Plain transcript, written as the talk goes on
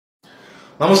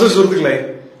നമസ്തേ സുഹൃത്തുക്കളെ,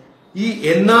 ഈ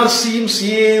NRCയും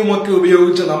CAയും ഒക്കെ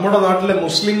ഉപയോഗിച്ച് നമ്മുടെ നാട്ടിലെ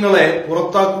മുസ്ലിങ്ങളെ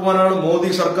പുറത്താക്കുവാനാണ് മോദി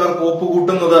സർക്കാർ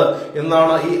കോപ്പുകൂട്ടുന്നത്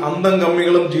എന്നാണ് ഈ അന്തം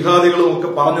കമ്മികളും ജിഹാദികളും ഒക്കെ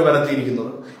പറഞ്ഞു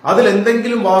വരത്തിയിരിക്കുന്നത്. അതിൽ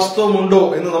എന്തെങ്കിലും വാസ്തവമുണ്ടോ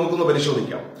എന്ന് നമുക്കൊന്ന്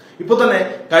പരിശോധിക്കാം. ഇപ്പൊ തന്നെ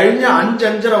കഴിഞ്ഞ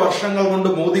 5-5.5 വർഷങ്ങൾ കൊണ്ട്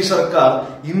മോദി സർക്കാർ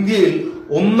ഇന്ത്യയിൽ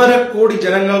 1.5 കോടി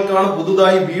ജനങ്ങൾക്കാണ്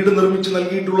പുതുതായി വീട് നിർമ്മിച്ചു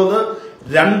നൽകിയിട്ടുള്ളത്.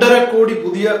 2.5 കോടി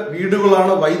പുതിയ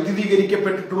വീടുകളാണ്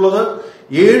വൈദ്യുതീകരിക്കപ്പെട്ടിട്ടുള്ളത്.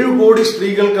 7 കോടി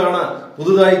സ്ത്രീകൾക്കാണ്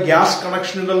പുതുതായി ഗ്യാസ്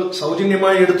കണക്ഷനുകൾ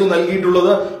സൗജന്യമായി എടുത്തു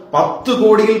നൽകിയിട്ടുള്ളത്. 10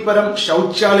 കോടിയിൽ പരം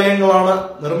ശൗചാലയങ്ങളാണ്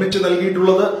നിർമ്മിച്ചു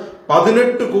നൽകിയിട്ടുള്ളത്.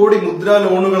 18 കോടി മുദ്രാ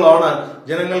ലോണുകളാണ്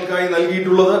ജനങ്ങൾക്കായി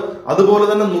നൽകിയിട്ടുള്ളത്. അതുപോലെ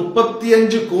തന്നെ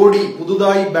 35 കോടി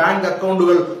പുതുതായി ബാങ്ക്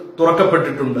അക്കൗണ്ടുകൾ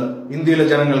തുറക്കപ്പെട്ടിട്ടുണ്ട് ഇന്ത്യയിലെ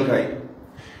ജനങ്ങൾക്കായി.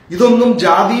 ഇതൊന്നും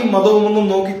ജാതിയും മതവും ഒന്നും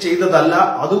നോക്കി ചെയ്തതല്ല.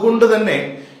 അതുകൊണ്ട് തന്നെ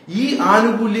ഈ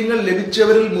ആനുകൂല്യങ്ങൾ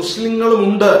ലഭിച്ചവരിൽ മുസ്ലിങ്ങളും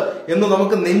ഉണ്ട് എന്ന്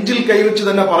നമുക്ക് നെഞ്ചിൽ കൈവച്ച്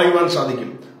തന്നെ പറയുവാൻ സാധിക്കും.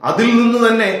 അതിൽ നിന്ന്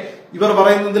തന്നെ ഇവർ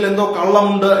പറയുന്നതിൽ എന്തോ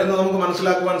കള്ളമുണ്ട് എന്ന് നമുക്ക്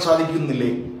മനസ്സിലാക്കുവാൻ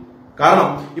സാധിക്കുന്നില്ലേ? കാരണം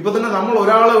ഇപ്പൊ തന്നെ നമ്മൾ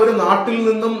ഒരാളെ ഒരു നാട്ടിൽ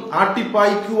നിന്നും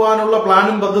ആട്ടിപ്പായിക്കുവാനുള്ള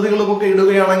പ്ലാനും പദ്ധതികളും ഒക്കെ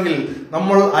ഇടുകയാണെങ്കിൽ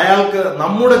നമ്മൾ അയാൾക്ക്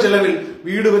നമ്മുടെ ചെലവിൽ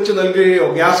വീട് വെച്ച് നൽകുകയോ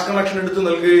ഗ്യാസ് കണക്ഷൻ എടുത്ത്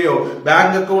നൽകുകയോ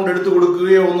ബാങ്ക് അക്കൗണ്ട് എടുത്തു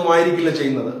കൊടുക്കുകയോ ഒന്നും ആയിരിക്കില്ല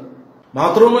ചെയ്യുന്നത്.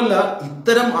 മാത്രവുമല്ല,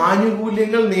 ഇത്തരം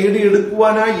ആനുകൂല്യങ്ങൾ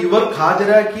നേടിയെടുക്കുവാനായി ഇവർ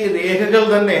ഹാജരാക്കിയ രേഖകൾ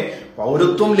തന്നെ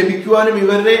പൗരത്വം ലഭിക്കുവാനും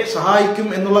ഇവരെ സഹായിക്കും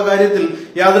എന്നുള്ള കാര്യത്തിൽ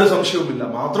യാതൊരു സംശയവുമില്ല.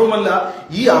 മാത്രവുമല്ല,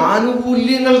 ഈ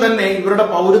ആനുകൂല്യങ്ങൾ തന്നെ ഇവരുടെ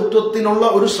പൗരത്വത്തിനുള്ള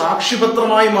ഒരു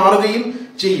സാക്ഷ്യപത്രമായി മാറുകയും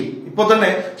ചെയ്യും. ഇപ്പൊ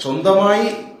തന്നെ സ്വന്തമായി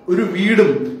ഒരു വീടും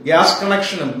ഗ്യാസ്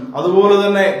കണക്ഷനും അതുപോലെ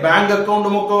തന്നെ ബാങ്ക്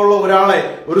അക്കൗണ്ടും ഒക്കെ ഉള്ള ഒരാളെ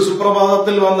ഒരു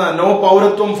സുപ്രഭാതത്തിൽ വന്ന് നോ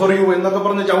പൗരത്വം ഫോർ യു എന്നൊക്കെ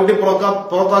പറഞ്ഞ് ചവിട്ടി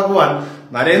പുറത്താക്കുവാൻ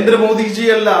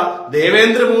നരേന്ദ്രമോദിജിയല്ല,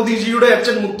 ദേവേന്ദ്രമോദിജിയുടെ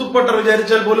അച്ഛൻ മുത്തുപ്പട്ടർ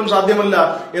വിചാരിച്ചാൽ പോലും സാധ്യമല്ല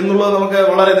എന്നുള്ളത് നമുക്ക്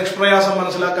വളരെ നിഷ്പ്രയാസം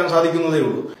മനസ്സിലാക്കാൻ സാധിക്കുന്നതേ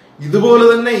ഉള്ളൂ. ഇതുപോലെ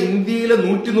തന്നെ ഇന്ത്യയിലെ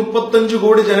 135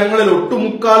 കോടി ജനങ്ങളിൽ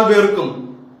ഒട്ടുമുക്കാൽ പേർക്കും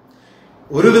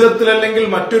ഒരു വിധത്തിലല്ലെങ്കിൽ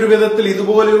മറ്റൊരു വിധത്തിൽ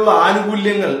ഇതുപോലെയുള്ള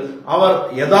ആനുകൂല്യങ്ങൾ അവർ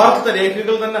യഥാർത്ഥ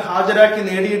രേഖകൾ തന്നെ ഹാജരാക്കി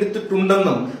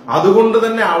നേടിയെടുത്തിട്ടുണ്ടെന്നും അതുകൊണ്ട്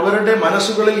തന്നെ അവരുടെ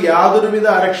മനസ്സുകളിൽ യാതൊരുവിധ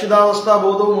അരക്ഷിതാവസ്ഥാ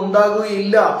ബോധവും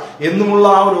ഉണ്ടാകുകയില്ല എന്നുമുള്ള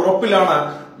ആ ഒരു ഉറപ്പിലാണ്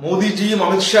മോദിജിയും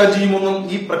അമിത്ഷാജിയും ഒന്നും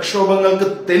ഈ പ്രക്ഷോഭങ്ങൾക്ക്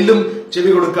തെല്ലും ചെവി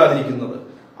കൊടുക്കാതിരിക്കുന്നത്.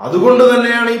 അതുകൊണ്ട്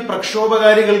തന്നെയാണ് ഈ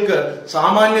പ്രക്ഷോഭകാരികൾക്ക്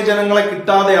സാമാന്യ ജനങ്ങളെ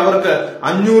കിട്ടാതെ അവർക്ക്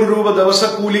 500 രൂപ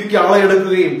ദിവസക്കൂലിക്ക് ആളെ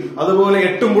എടുക്കുകയും അതുപോലെ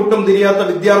എട്ടും പൊട്ടും തിരിയാത്ത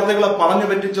വിദ്യാർത്ഥികളെ പറഞ്ഞു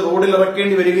പറ്റിച്ച് റോഡിൽ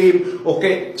ഇറക്കേണ്ടി വരികയും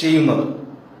ഒക്കെ ചെയ്യുന്നത്.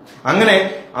 അങ്ങനെ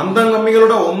അന്തം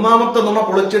കമ്മികളുടെ ഒന്നാമത്തെ നുണ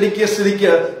പൊളിച്ചടുക്കിയ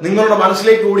സ്ഥിതിക്ക് നിങ്ങളുടെ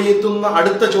മനസ്സിലേക്ക് ഓടിയെത്തുന്ന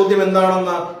അടുത്ത ചോദ്യം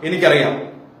എന്താണെന്ന് എനിക്കറിയാം.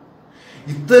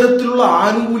 ഇത്തരത്തിലുള്ള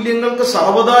ആനുകൂല്യങ്ങൾക്ക്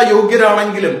സർവ്വതാ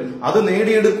യോഗ്യരാണെങ്കിലും അത്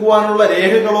നേടിയെടുക്കുവാനുള്ള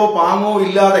രേഖകളോ പാങ്ങോ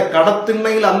ഇല്ലാതെ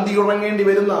കടത്തിണ്ണയിൽ അന്തിയുറങ്ങേണ്ടി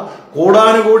വരുന്ന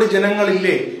കോടാനുകോടി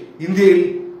ജനങ്ങളില്ലേ ഇന്ത്യയിൽ?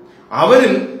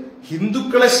 അവരിൽ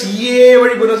ഹിന്ദുക്കളെ CAA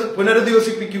വഴി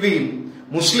പുനരധിവസിപ്പിക്കുകയും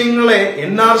മുസ്ലിങ്ങളെ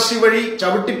NRC വഴി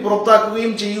ചവിട്ടി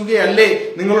പുറത്താക്കുകയും ചെയ്യുകയല്ലേ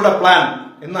നിങ്ങളുടെ പ്ലാൻ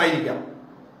എന്നായിരിക്കാം.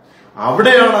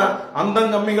 അവിടെയാണ് അന്തം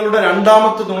കമ്മികളുടെ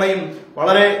രണ്ടാമത്തെ നുണയും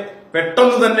വളരെ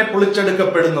പെട്ടെന്ന് തന്നെ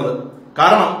പൊളിച്ചെടുക്കപ്പെടുന്നത്.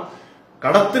 കാരണം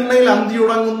കടത്തിണ്ണയിൽ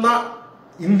അന്തിയുറങ്ങുന്ന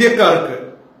ഇന്ത്യക്കാർക്ക്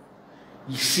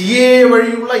CAA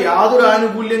വഴിയുള്ള യാതൊരു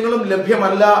ആനുകൂല്യങ്ങളും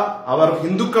ലഭ്യമല്ല. അവർ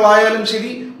ഹിന്ദുക്കളായാലും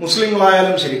ശരി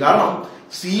മുസ്ലിങ്ങളായാലും ശരി. കാരണം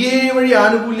CAA വഴി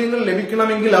ആനുകൂല്യങ്ങൾ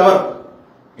ലഭിക്കണമെങ്കിൽ അവർ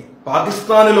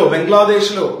പാകിസ്ഥാനിലോ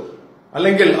ബംഗ്ലാദേശിലോ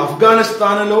അല്ലെങ്കിൽ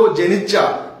അഫ്ഗാനിസ്ഥാനിലോ ജനിച്ച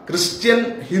ക്രിസ്ത്യൻ,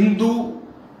 ഹിന്ദു,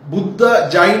 ബുദ്ധ,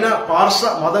 ജൈന, പാർസ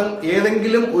മതം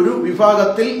ഏതെങ്കിലും ഒരു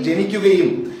വിഭാഗത്തിൽ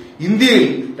ജനിക്കുകയും ഇന്ത്യയിൽ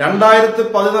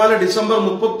 2014 ഡിസംബർ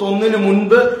 31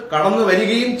 മുൻപ് കടന്നു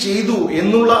വരികയും ചെയ്തു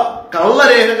എന്നുള്ള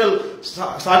കള്ളരേഖകൾ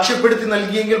സാക്ഷ്യപ്പെടുത്തി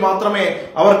നൽകിയെങ്കിൽ മാത്രമേ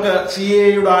അവർക്ക്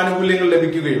CAAയുടെ ആനുകൂല്യങ്ങൾ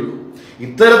ലഭിക്കുകയുള്ളൂ.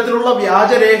 ഇത്തരത്തിലുള്ള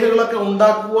വ്യാജരേഖകളൊക്കെ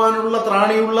ഉണ്ടാക്കുവാനുള്ള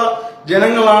ത്രാണിയുള്ള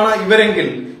ജനങ്ങളാണ് ഇവരെങ്കിൽ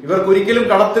ഇവർക്കൊരിക്കലും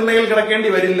കടത്തിണ്ണയിൽ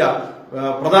കിടക്കേണ്ടി വരില്ല.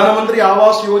 പ്രധാനമന്ത്രി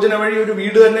ആവാസ് യോജന വഴി ഒരു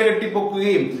വീട് തന്നെ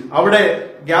കെട്ടിപ്പൊക്കുകയും അവിടെ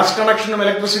ഗ്യാസ് കണക്ഷനും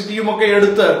ഇലക്ട്രിസിറ്റിയും ഒക്കെ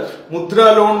എടുത്ത് മുദ്രാ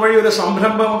ലോൺ വഴി ഒരു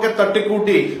സംരംഭമൊക്കെ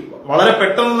തട്ടിക്കൂട്ടി വളരെ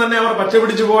പെട്ടെന്ന് തന്നെ അവർ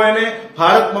പച്ചപിടിച്ചു പോയനെ.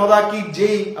 ഭാരത് മാതാ കി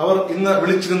ജയ് അവർ ഇന്ന്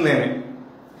വിളിച്ചിരുന്നേനെ.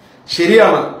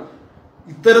 ശരിയാണ്,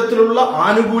 ഇത്തരത്തിലുള്ള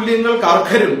ആനുകൂല്യങ്ങൾക്ക്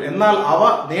അർഹരും എന്നാൽ അവ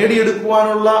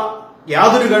നേടിയെടുക്കുവാനുള്ള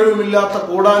യാതൊരു കഴിവുമില്ലാത്ത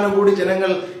കോടാനുകൂടി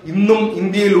ജനങ്ങൾ ഇന്നും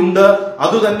ഇന്ത്യയിലുണ്ട്.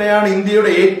 അതുതന്നെയാണ്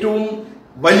ഇന്ത്യയുടെ ഏറ്റവും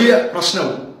വലിയ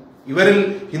പ്രശ്നവും. ഇവരിൽ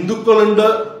ഹിന്ദുക്കളുണ്ട്,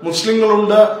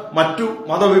 മുസ്ലിങ്ങളുണ്ട്, മറ്റു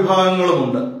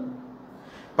മതവിഭാഗങ്ങളുമുണ്ട്.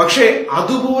 പക്ഷേ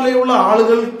അതുപോലെയുള്ള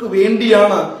ആളുകൾക്ക്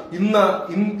വേണ്ടിയാണ് ഇന്ന്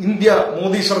ഇന്ത്യ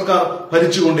മോദി സർക്കാർ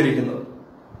ഭരിച്ചുകൊണ്ടിരിക്കുന്നത്.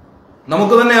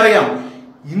 നമുക്ക് തന്നെ അറിയാം,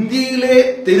 ഇന്ത്യയിലെ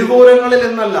തെരുവോരങ്ങളിൽ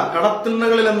എന്നല്ല,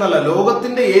 കടത്തിണ്ണകളിൽ എന്നല്ല,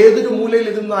 ലോകത്തിന്റെ ഏതൊരു മൂലയിൽ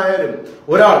ഇരുന്നായാലും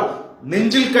ഒരാൾ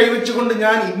നെഞ്ചിൽ കൈവച്ചുകൊണ്ട്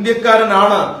ഞാൻ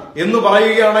ഇന്ത്യക്കാരനാണ് എന്ന്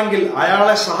പറയുകയാണെങ്കിൽ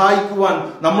അയാളെ സഹായിക്കുവാൻ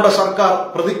നമ്മുടെ സർക്കാർ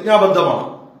പ്രതിജ്ഞാബദ്ധമാണ്.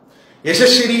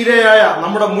 യശശരീരയായ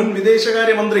നമ്മുടെ മുൻ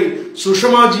വിദേശകാര്യമന്ത്രി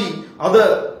സുഷമാജി അത്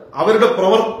അവരുടെ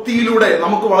പ്രവൃത്തിയിലൂടെ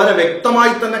നമുക്ക് വളരെ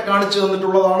വ്യക്തമായി തന്നെ കാണിച്ചു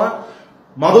തന്നിട്ടുള്ളതാണ്.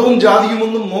 മതവും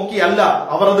ജാതിയുമൊന്നും നോക്കിയല്ല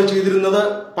അവർ അത് ചെയ്തിരുന്നത്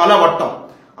പലവട്ടം.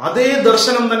 അതേ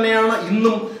ദർശനം തന്നെയാണ്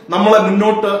ഇന്നും നമ്മളെ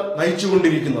മുന്നോട്ട്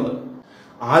നയിച്ചുകൊണ്ടിരിക്കുന്നത്.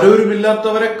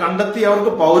 ആരോരുമില്ലാത്തവരെ കണ്ടെത്തി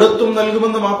അവർക്ക് പൗരത്വം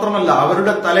നൽകുമെന്ന് മാത്രമല്ല,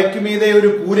 അവരുടെ തലയ്ക്കുമീതെ ഒരു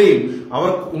കൂരയും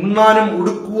അവർക്ക് ഉണ്ണാനും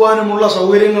ഉടുക്കുവാനുമുള്ള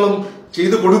സൗകര്യങ്ങളും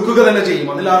ചെയ്തു കൊടുക്കുക തന്നെ ചെയ്യും.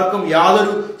 അതിലാർക്കും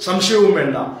യാതൊരു സംശയവും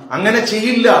വേണ്ട. അങ്ങനെ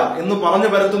ചെയ്യില്ല എന്ന് പറഞ്ഞു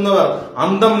പരത്തുന്നവർ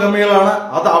അന്തം ഗമ്മികളാണ്.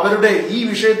 അത് അവരുടെ ഈ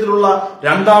വിഷയത്തിലുള്ള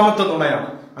രണ്ടാമത്തെ നുണയാണ്.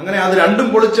 അങ്ങനെ അത് രണ്ടും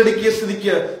പൊളിച്ചടുക്കിയ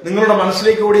സ്ഥിതിക്ക് നിങ്ങളുടെ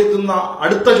മനസ്സിലേക്ക് ഓടിയെത്തുന്ന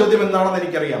അടുത്ത ചോദ്യം എന്താണെന്ന്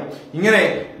എനിക്കറിയാം. ഇങ്ങനെ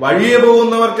വഴിയെ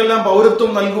പോകുന്നവർക്കെല്ലാം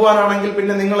പൗരത്വം നൽകുവാനാണെങ്കിൽ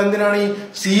പിന്നെ നിങ്ങൾ എന്തിനാണ് ഈ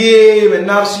CAA-യും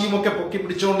NRC-യും ഒക്കെ പൊക്കി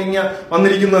പിടിച്ചുകൊണ്ടിങ്ങ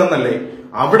വന്നിരിക്കുന്നതെന്നല്ലേ?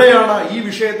 അവിടെയാണ് ഈ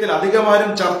വിഷയത്തിൽ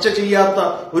അധികമാരും ചർച്ച ചെയ്യാത്ത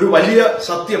ഒരു വലിയ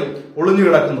സത്യം ഒളിഞ്ഞു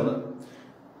കിടക്കുന്നത്.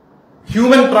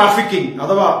 ഹ്യൂമൻ ട്രാഫിക്കിംഗ്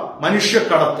അഥവാ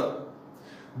മനുഷ്യക്കടത്ത്.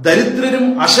 ദരിദ്രരും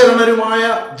അശരണരുമായ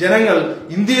ജനങ്ങൾ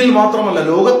ഇന്ത്യയിൽ മാത്രമല്ല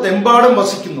ലോകത്തെമ്പാടും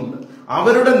വസിക്കുന്നുണ്ട്.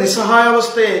 അവരുടെ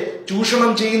നിസ്സഹായാവസ്ഥയെ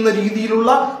ചൂഷണം ചെയ്യുന്ന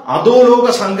രീതിയിലുള്ള അധോലോക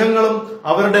സംഘങ്ങളും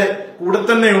അവരുടെ കൂടെ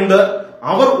തന്നെയുണ്ട്.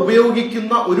 അവർ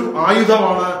ഉപയോഗിക്കുന്ന ഒരു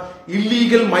ആയുധമാണ്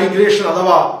ഇല്ലീഗൽ മൈഗ്രേഷൻ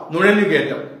അഥവാ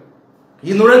നുഴഞ്ഞുകയറ്റം.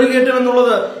 ഈ നുഴഞ്ഞുകയറ്റം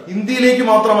എന്നുള്ളത് ഇന്ത്യയിലേക്ക്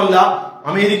മാത്രമല്ല,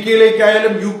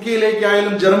 അമേരിക്കയിലേക്കായാലും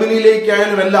UK-യിലേക്കായാലും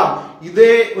ജർമ്മനിയിലേക്കായാലും എല്ലാം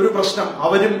ഇതേ ഒരു പ്രശ്നം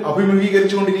അവരും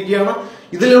അഭിമുഖീകരിച്ചുകൊണ്ടിരിക്കുകയാണ്.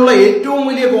 ഇതിലുള്ള ഏറ്റവും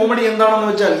വലിയ കോമഡി എന്താണെന്ന്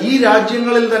വെച്ചാൽ ഈ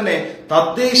രാജ്യങ്ങളിൽ തന്നെ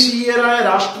തദ്ദേശീയരായ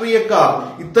രാഷ്ട്രീയക്കാർ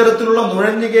ഇത്തരത്തിലുള്ള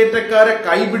നുഴഞ്ഞുകയറ്റക്കാരെ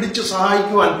കൈപിടിച്ച്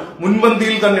സഹായിക്കുവാൻ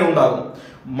മുൻപന്തിയിൽ തന്നെ ഉണ്ടാകും.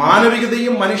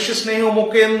 മാനവികതയും മനുഷ്യസ്നേഹവും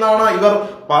ഒക്കെ എന്നാണ് ഇവർ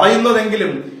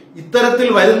പറയുന്നതെങ്കിലും ഇത്തരത്തിൽ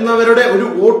വരുന്നവരുടെ ഒരു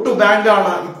വോട്ട്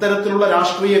ബാങ്കാണ് ഇത്തരത്തിലുള്ള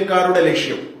രാഷ്ട്രീയക്കാരുടെ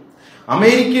ലക്ഷ്യം.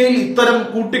 അമേരിക്കയിൽ ഇത്തരം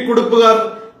കൂട്ടിക്കൊടുപ്പുകാർ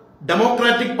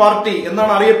ഡെമോക്രാറ്റിക് പാർട്ടി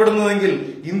എന്നാണ് അറിയപ്പെടുന്നതെങ്കിൽ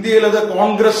ഇന്ത്യയിൽ അത്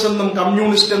കോൺഗ്രസ് എന്നും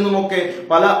കമ്മ്യൂണിസ്റ്റ് എന്നും ഒക്കെ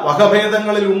പല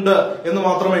വകഭേദങ്ങളിലുണ്ട് എന്ന്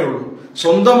മാത്രമേ ഉള്ളൂ.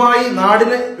 സ്വന്തമായി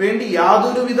നാടിന് വേണ്ടി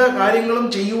യാതൊരുവിധ കാര്യങ്ങളും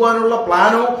ചെയ്യുവാനുള്ള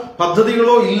പ്ലാനോ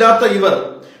പദ്ധതികളോ ഇല്ലാത്ത ഇവർ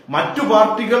മറ്റു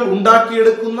പാർട്ടികൾ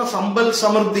ഉണ്ടാക്കിയെടുക്കുന്ന സമ്പൽ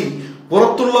സമൃദ്ധി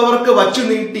പുറത്തുള്ളവർക്ക് വച്ചു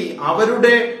നീട്ടി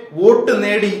അവരുടെ വോട്ട്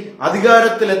നേടി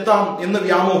അധികാരത്തിലെത്താം എന്ന്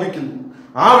വ്യാമോഹിക്കുന്നു.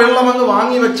 ആ വെള്ളം അങ്ങ്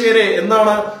വാങ്ങിവെച്ചേരെ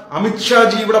എന്നാണ്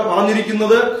അമിത്ഷാജി ഇവിടെ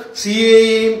പറഞ്ഞിരിക്കുന്നത്.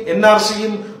 CAA-യും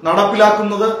NRC-യും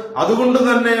നടപ്പിലാക്കുന്നത്. അതുകൊണ്ട്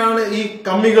തന്നെയാണ് ഈ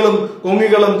കമ്മികളും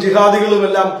കൊങ്ങികളും ജിഹാദികളും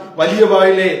എല്ലാം വലിയ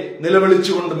വായിലെ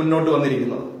നിലവിളിച്ചുകൊണ്ട് മുന്നോട്ട്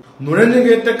വന്നിരിക്കുന്നത്.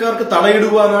 നുഴഞ്ഞുകയറ്റക്കാർക്ക്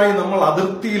തടയിടുവാനായി നമ്മൾ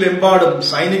അതിർത്തിയിലെമ്പാടും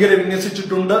സൈനികരെ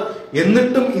വിന്യസിച്ചിട്ടുണ്ട്.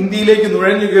 എന്നിട്ടും ഇന്ത്യയിലേക്ക്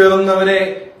നുഴഞ്ഞു കയറുന്നവരെ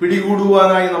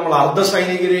പിടികൂടുവാനായി നമ്മൾ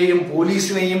അർദ്ധസൈനികരെയും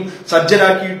പോലീസിനെയും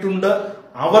സജ്ജരാക്കിയിട്ടുണ്ട്.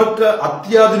 അവർക്ക്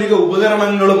അത്യാധുനിക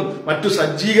ഉപകരണങ്ങളും മറ്റു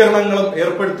സജ്ജീകരണങ്ങളും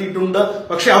ഏർപ്പെടുത്തിയിട്ടുണ്ട്.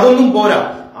 പക്ഷെ അതൊന്നും പോരാ.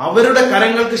 അവരുടെ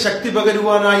കരങ്ങൾക്ക് ശക്തി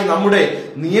പകരുവാനായി നമ്മുടെ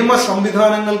നിയമ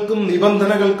സംവിധാനങ്ങൾക്കും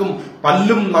നിബന്ധനകൾക്കും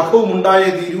പല്ലും നഖവും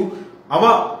ഉണ്ടായേ തീരൂ. അവ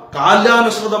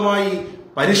കാലാനുസൃതമായി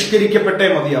പരിഷ്കരിക്കപ്പെട്ടേ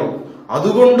മതിയാവും.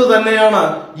 അതുകൊണ്ട് തന്നെയാണ്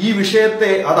ഈ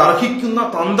വിഷയത്തെ അത് അർഹിക്കുന്ന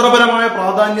തന്ത്രപരമായ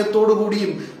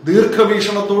പ്രാധാന്യത്തോടുകൂടിയും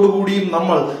ദീർഘവീക്ഷണത്തോടുകൂടിയും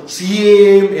നമ്മൾ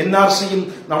CAA-യും NRC-യും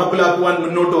നടപ്പിലാക്കുവാൻ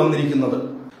മുന്നോട്ട് വന്നിരിക്കുന്നത്.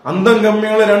 അന്തം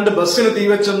ഗമ്യങ്ങളെ 2 ബസ്സിന്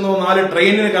തീവച്ചെന്നോ 4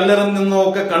 ട്രെയിനിന് കല്ലെറിഞ്ഞെന്നോ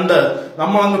ഒക്കെ കണ്ട്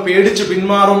നമ്മളങ്ങ് പേടിച്ച്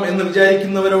പിന്മാറും എന്ന്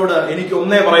വിചാരിക്കുന്നവരോട് എനിക്ക്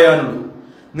ഒന്നേ പറയാനുള്ളൂ.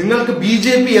 നിങ്ങൾക്ക്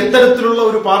BJP എത്തരത്തിലുള്ള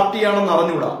ഒരു പാർട്ടിയാണെന്ന്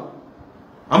അറിഞ്ഞൂടാ.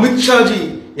 അമിത്ഷാജി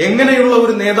എങ്ങനെയുള്ള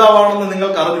ഒരു നേതാവാണെന്ന്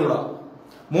നിങ്ങൾക്ക് അറിഞ്ഞൂടാ.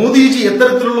 മോദിജി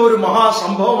എത്തരത്തിലുള്ള ഒരു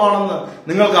മഹാസംഭവമാണെന്ന്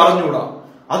നിങ്ങൾക്ക് അറിഞ്ഞൂടാ.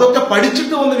 അതൊക്കെ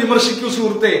പഠിച്ചിട്ട് വന്ന് വിമർശിക്കൂ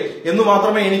സുഹൃത്തെ എന്ന്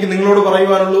മാത്രമേ എനിക്ക് നിങ്ങളോട്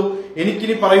പറയുവാനുള്ളൂ.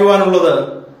 എനിക്കിനി പറയുവാനുള്ളത്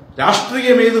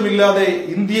രാഷ്ട്രീയമേതുമില്ലാതെ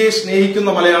ഇന്ത്യയെ സ്നേഹിക്കുന്ന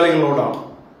മലയാളികളോടാണ്.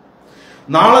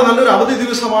 നാളെ നല്ലൊരു അവധി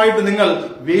ദിവസമായിട്ട് നിങ്ങൾ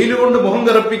വെയിലുകൊണ്ട് മുഖം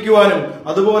കറുപ്പിക്കുവാനും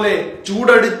അതുപോലെ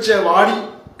ചൂടടിച്ച് വാടി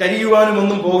കരിയുവാനും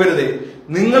ഒന്നും പോകരുതേ.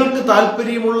 നിങ്ങൾക്ക്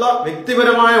താല്പര്യമുള്ള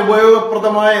വ്യക്തിപരമായ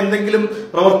ഉപയോഗപ്രദമായ എന്തെങ്കിലും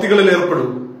പ്രവർത്തികളിൽ ഏർപ്പെടൂ.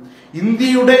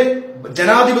 ഇന്ത്യയുടെ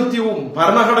ജനാധിപത്യവും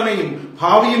ഭരണഘടനയും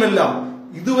ഭാവിയുമെല്ലാം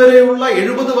ഇതുവരെയുള്ള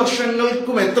 70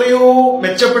 വർഷങ്ങൾക്കും എത്രയോ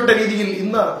മെച്ചപ്പെട്ട രീതിയിൽ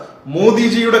ഇന്ന്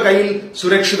മോദിജിയുടെ കയ്യിൽ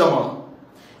സുരക്ഷിതമാണ്.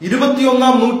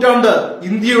 21ാം നൂറ്റാണ്ട്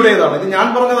ഇന്ത്യയുടേതാണ്. ഇത് ഞാൻ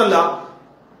പറഞ്ഞതല്ല,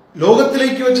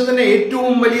 ലോകത്തിലേക്ക് വെച്ച് തന്നെ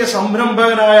ഏറ്റവും വലിയ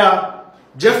സംരംഭകനായ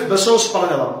ജെഫ് ബെസോസ്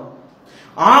പറഞ്ഞതാണ്.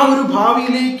 ആ ഒരു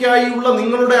ഭാവിയിലേക്കായുള്ള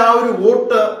നിങ്ങളുടെ ആ ഒരു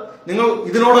വോട്ട് നിങ്ങൾ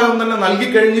ഇതിനോടകം തന്നെ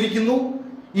നൽകിക്കഴിഞ്ഞിരിക്കുന്നു.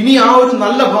 ഇനി ആ ഒരു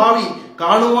നല്ല ഭാവി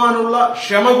കാണുവാനുള്ള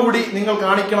ക്ഷമ കൂടി നിങ്ങൾ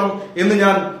കാണിക്കണം എന്ന്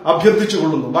ഞാൻ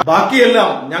അഭ്യർത്ഥിച്ചുകൊള്ളുന്നു.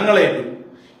 ബാക്കിയെല്ലാം ഞങ്ങളേറ്റു.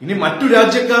 ഇനി മറ്റു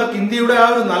രാജ്യക്കാർക്ക് ഇന്ത്യയുടെ ആ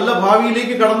ഒരു നല്ല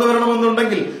ഭാവിയിലേക്ക് കടന്നു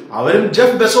വരണമെന്നുണ്ടെങ്കിൽ അവരും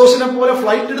ജെഫ് ബെസോസിനെ പോലെ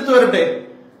ഫ്ലൈറ്റ് എടുത്തു വരട്ടെ.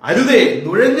 അരുതേ,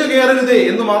 നുഴഞ്ഞു കയറരുതേ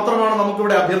എന്ന് മാത്രമാണ്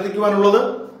നമുക്കിവിടെ അഭ്യർത്ഥിക്കുവാനുള്ളത്.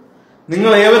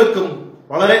 നിങ്ങൾ ഏവർക്കും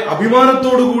വളരെ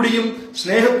അഭിമാനത്തോടുകൂടിയും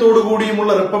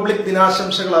സ്നേഹത്തോടുകൂടിയുമുള്ള റിപ്പബ്ലിക്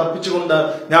ദിനാശംസകൾ അർപ്പിച്ചുകൊണ്ട്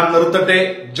ഞാൻ നിർത്തട്ടെ.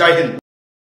 ജയ് ഹിന്ദ്.